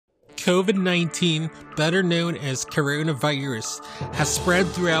COVID-19, better known as coronavirus, has spread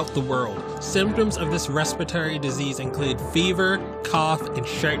throughout the world. Symptoms of this respiratory disease include fever, cough, and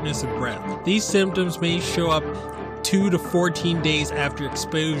shortness of breath. These symptoms may show up 2 to 14 days after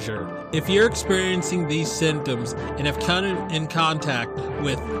exposure. If you're experiencing these symptoms and have come in contact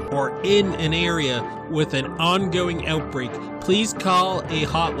with or in an area with an ongoing outbreak, please call a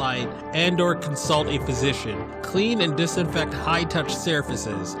hotline and/or consult a physician. Clean and disinfect high-touch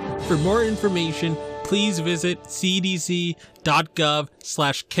surfaces. For more information, please visit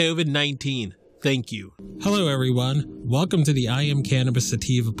cdc.gov/COVID-19. Thank you. Hello, everyone. Welcome to the I Am Cannabis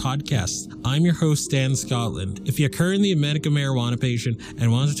Sativa podcast. I'm your host, Dan Scotland. If you're currently a medical marijuana patient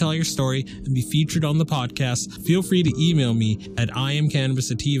and want to tell your story and be featured on the podcast, feel free to email me at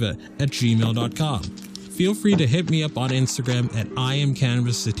iamcannabissativa@gmail.com. Feel free to hit me up on Instagram at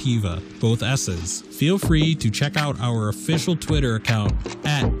iamcannabissativa, both S's. Feel free to check out our official Twitter account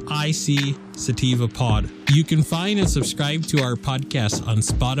at ICSativaPod. You can find and subscribe to our podcast on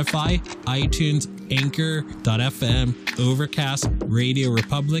Spotify, iTunes, Anchor.fm, Overcast, Radio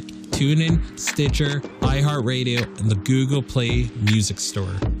Republic, TuneIn, Stitcher, iHeartRadio, and the Google Play Music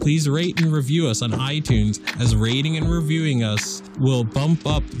Store. Please rate and review us on iTunes, as rating and reviewing us will bump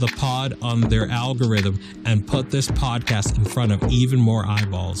up the pod on their algorithm and put this podcast in front of even more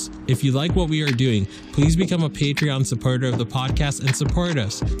eyeballs. If you like what we are doing, please become a Patreon supporter of the podcast and support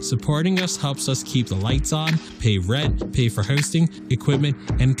us. Supporting us helps us keep the lights on, pay rent, pay for hosting, equipment,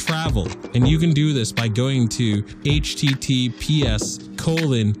 and travel. And you can do this by going to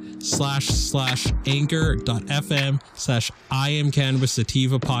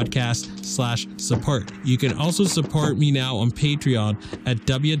https://anchor.fm/iamcannabissativa podcast/support. You can also support me now on Patreon at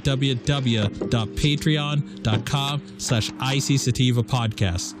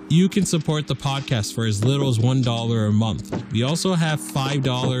www.patreon.com/ICSativaPodcast. You can support the podcast for as little as $1 a month. We also have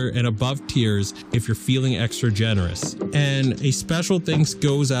 $5 and above tiers if you're feeling extra generous. And a special thanks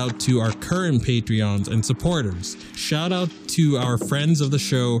goes out to our current Patreons and supporters. Shout out to our friends of the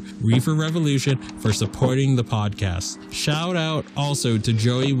show, Reefer Revolution, for supporting the podcast. Shout out also to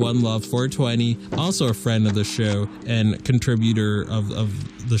Joey One Love 420, also a friend of the show and contributor of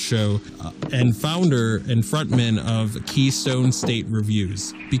the show, and founder and frontman of Keystone State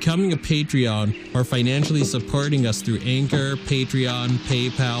Reviews. Becoming a Patreon or financially supporting us through Anchor, Patreon,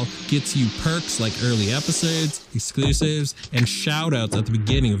 PayPal gets you perks like early episodes, exclusives, and shout outs at the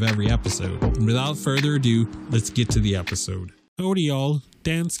beginning of every episode. And without further ado, let's get to the episode. Howdy y'all,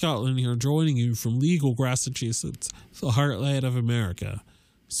 Dan Scotland here, joining you from Legal, Massachusetts, the heartland of America.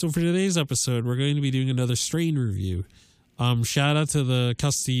 So for today's episode, we're going to be doing another strain review. Shout out to the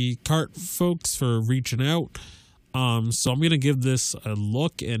Custody Cart folks for reaching out. So I'm going to give this a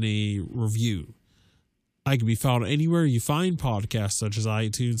look and a review. I can be found anywhere you find podcasts, such as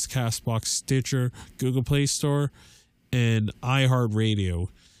iTunes, CastBox, Stitcher, Google Play Store, and iHeartRadio,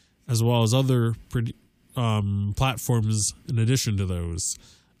 as well as other platforms in addition to those.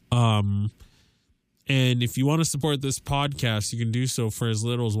 And if you want to support this podcast, you can do so for as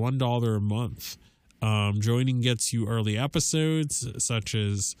little as $1 a month. Joining gets you early episodes, such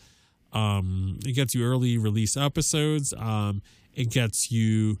as it gets you early release episodes. It gets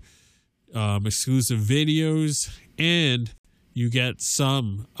you exclusive videos, and you get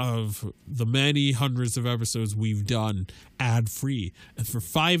some of the many hundreds of episodes we've done ad free. And for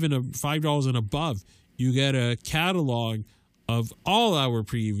 $5 and above, you get a catalog of all our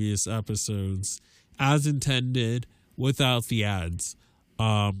previous episodes as intended without the ads.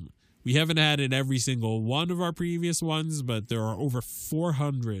 We haven't added every single one of our previous ones, but there are over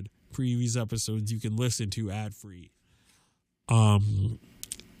 400 previous episodes you can listen to ad-free.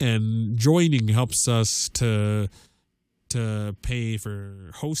 And joining helps us to pay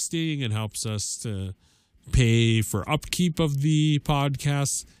for hosting, and helps us to pay for upkeep of the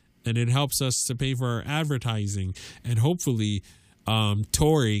podcast, and it helps us to pay for our advertising and hopefully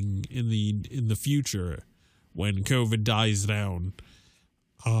touring in the future when COVID dies down.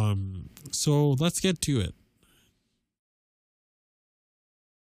 So let's get to it.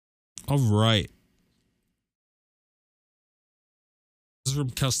 All right. This is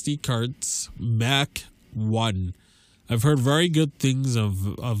from Custody Carts, Mac 1. I've heard very good things of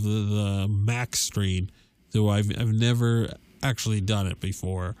the Mac strain, though I've never actually done it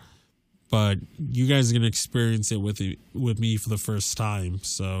before. But you guys are gonna experience it with me for the first time,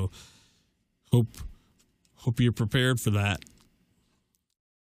 so hope you're prepared for that.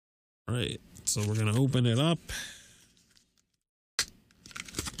 All right, so we're gonna open it up.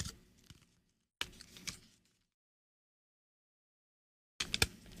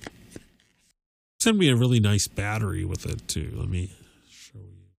 Send me a really nice battery with it too. Let me show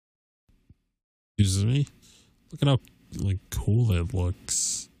you. Excuse me. Look at how like cool it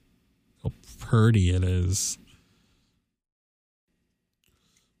looks. How pretty it is.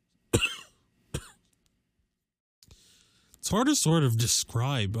 It's hard to sort of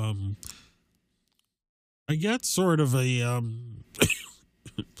describe. I get sort of a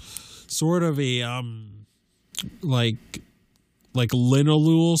like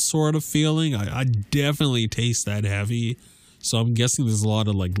linalool sort of feeling. I definitely taste that heavy, so I'm guessing there's a lot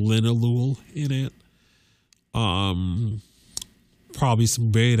of like linalool in it. Probably some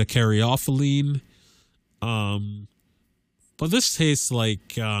beta caryophyllene. But this tastes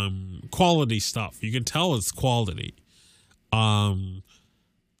like quality stuff. You can tell it's quality. I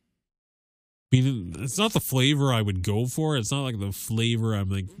mean, it's not the flavor I would go for. It's not like the flavor I'm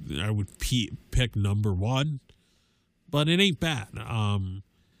like I would pick number one, but it ain't bad. And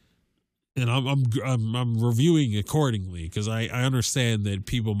I'm reviewing accordingly because I understand that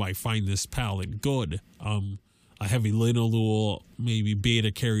people might find this palette good. A heavy linalool, maybe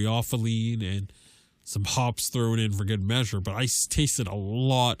beta caryophyllene, and some hops thrown in for good measure. But I tasted a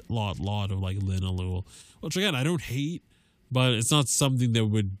lot of like linalool, which again I don't hate, but it's not something that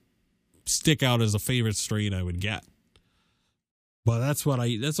would stick out as a favorite strain I would get. But that's what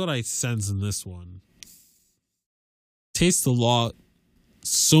I sense in this one. Tastes a lot,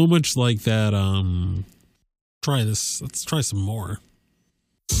 so much like that. Try this. Let's try some more.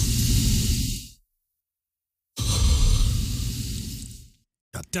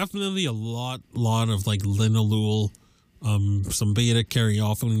 Definitely a lot of like linalool, some beta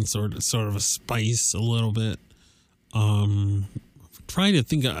caryophyllene, sort of a spice, a little bit. Trying to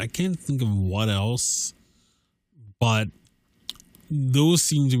think, I can't think of what else, but those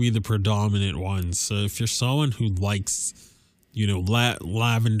seem to be the predominant ones. So if you're someone who likes, you know,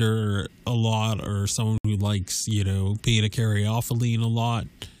 lavender a lot, or someone who likes, you know, beta caryophyllene a lot,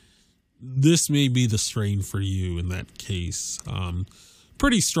 this may be the strain for you in that case.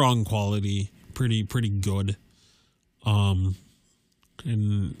 Pretty strong quality, pretty good. And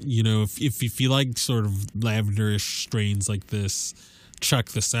you know, if you like sort of lavenderish strains like this, check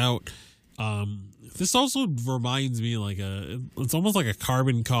this out. This also reminds me it's almost like a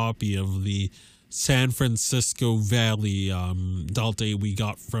carbon copy of the San Francisco Valley Delta we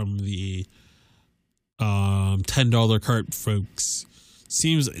got from the $10 cart folks.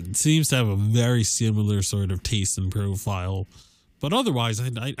 Seems to have a very similar sort of taste and profile. But otherwise,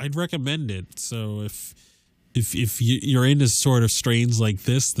 I'd recommend it. So if you're into sort of strains like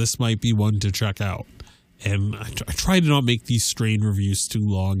this might be one to check out. And I try to not make these strain reviews too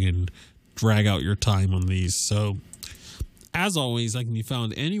long and drag out your time on these. So, as always, I can be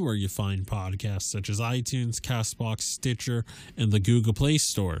found anywhere you find podcasts, such as iTunes, CastBox, Stitcher, and the Google Play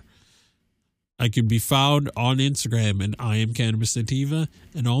Store. I can be found on Instagram at I Am Cannabis Sativa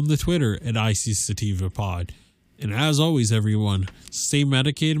and on the Twitter at IC Sativa Pod. And as always, everyone, stay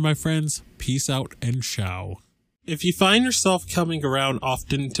medicated, my friends. Peace out and ciao. If you find yourself coming around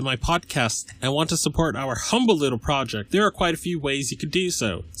often to my podcast and want to support our humble little project, there are quite a few ways you could do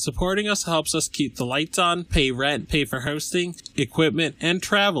so. Supporting us helps us keep the lights on, pay rent, pay for hosting, equipment, and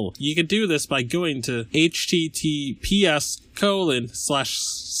travel. You can do this by going to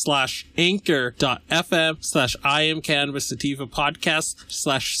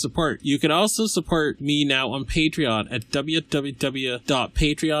https://anchor.fm/IamCannabisSativa/podcast/support. You can also support me now on Patreon at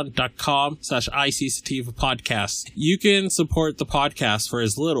www.patreon.com/ICSativapodcast. You can support the podcast for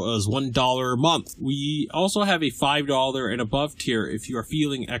as little as $1 a month. We also have a $5 and above tier if you are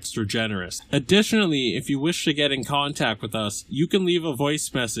feeling extra generous. Additionally, if you wish to get in contact with us, you can leave a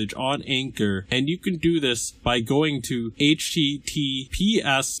voice message on Anchor, and you can do this by going to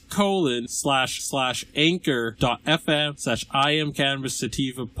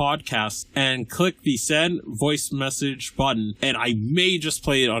https://anchor.fm/IamCannabisSativapodcast and click the send voice message button, and I may just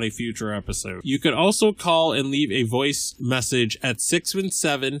play it on a future episode. You can also call and leave a voice message at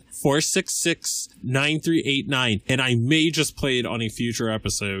 617-466-9389, and I may just play it on a future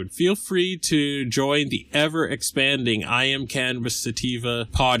episode. Feel free to join the ever-expanding I Am Cannabis Sativa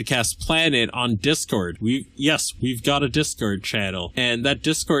podcast planet on Discord. We've got a Discord channel, and that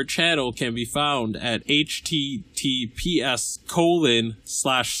Discord channel can be found at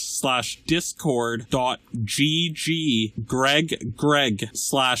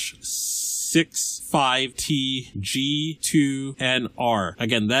https://discord.gg/greg/c 65TG2NR.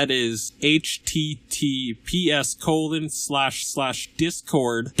 Again, that is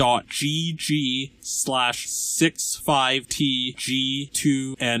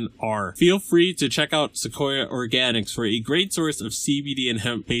https://discord.gg/65TG2NR. Feel free to check out Sequoia Organics for a great source of CBD and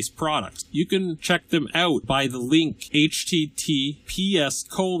hemp-based products. You can check them out by the link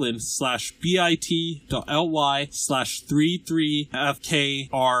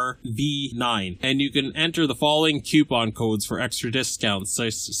https://bit.ly/33FKRV9, and you can enter the following coupon codes for extra discounts,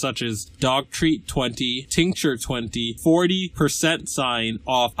 such as Dog Treat 20, Tincture 20, 40%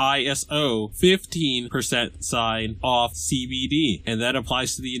 off ISO, 15% off CBD, and that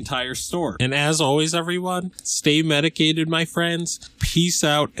applies to the entire store. And as always, everyone, stay medicated, my friends. Peace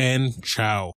out and ciao.